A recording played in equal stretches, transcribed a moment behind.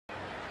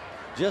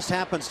just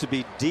happens to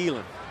be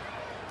dealing.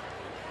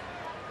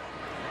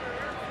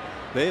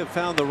 They have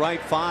found the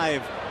right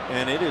 5,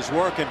 and it is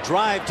working.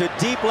 Drive to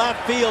deep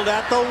left field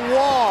at the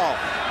wall.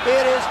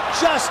 It is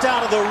just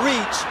out of the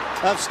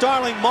reach of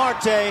Starling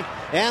Marte,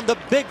 and the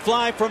big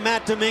fly from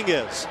Matt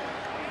Dominguez.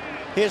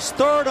 His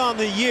 3rd on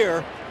the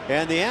year,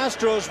 and the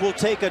Astros will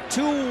take a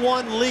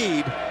 2-1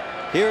 lead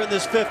here in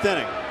this 5th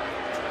inning.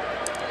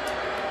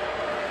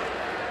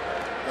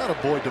 Not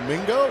a boy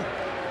Domingo,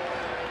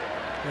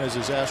 as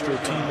his Astro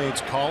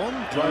teammates call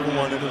him, driving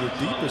one into the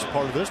deepest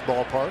part of this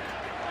ballpark.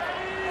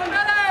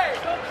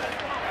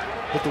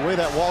 But the way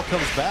that wall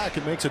comes back,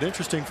 it makes it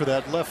interesting for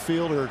that left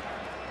fielder.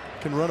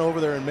 Can run over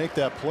there and make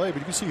that play, but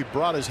you can see he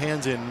brought his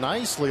hands in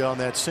nicely on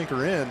that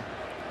sinker in.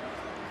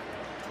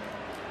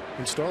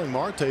 And Starling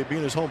Marte,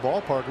 being his home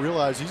ballpark,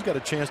 realized he's got a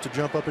chance to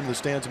jump up into the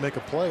stands and make a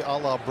play, a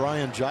la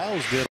Brian Giles did.